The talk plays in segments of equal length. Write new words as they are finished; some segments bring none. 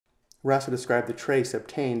We're asked to describe the trace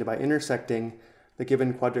obtained by intersecting the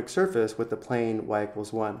given quadric surface with the plane y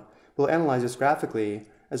equals 1. We'll analyze this graphically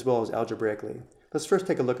as well as algebraically. Let's first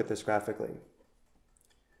take a look at this graphically.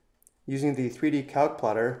 Using the 3D calc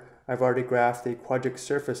plotter, I've already graphed the quadric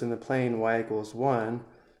surface in the plane y equals 1.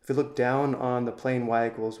 If we look down on the plane y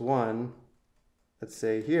equals 1, let's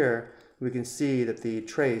say here, we can see that the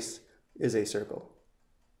trace is a circle.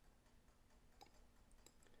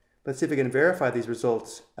 Let's see if we can verify these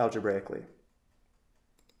results algebraically.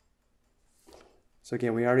 So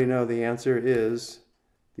again, we already know the answer is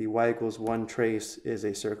the y equals 1 trace is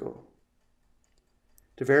a circle.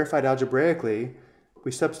 To verify it algebraically,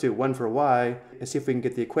 we substitute 1 for y and see if we can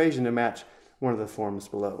get the equation to match one of the forms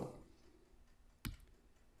below.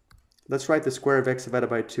 Let's write the square of x divided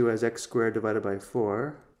by 2 as x squared divided by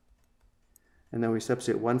 4. And then we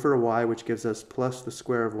substitute 1 for y, which gives us plus the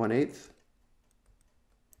square of 1/8.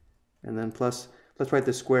 And then plus, let's write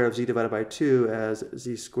the square of z divided by 2 as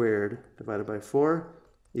z squared divided by 4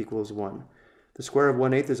 equals 1. The square of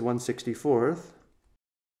 1/8 is 1/64.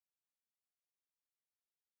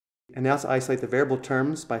 And now let's isolate the variable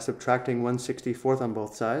terms by subtracting 1/64 on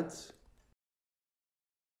both sides.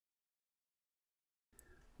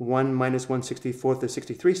 1 minus 1/64 is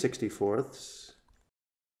 63/64.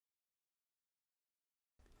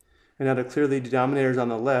 And now to clear the denominators on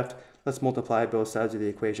the left, let's multiply both sides of the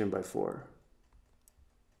equation by 4.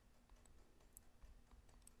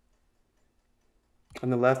 On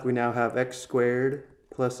the left, we now have x squared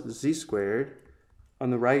plus z squared. On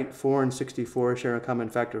the right, 4 and 64 share a common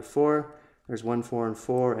factor of 4. There's 1 4 and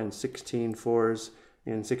 4 and 16 4s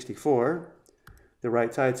in 64. The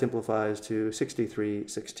right side simplifies to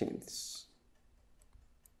 63/16.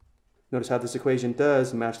 Notice how this equation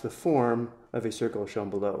does match the form of a circle shown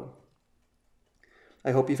below.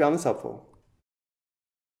 I hope you found this helpful.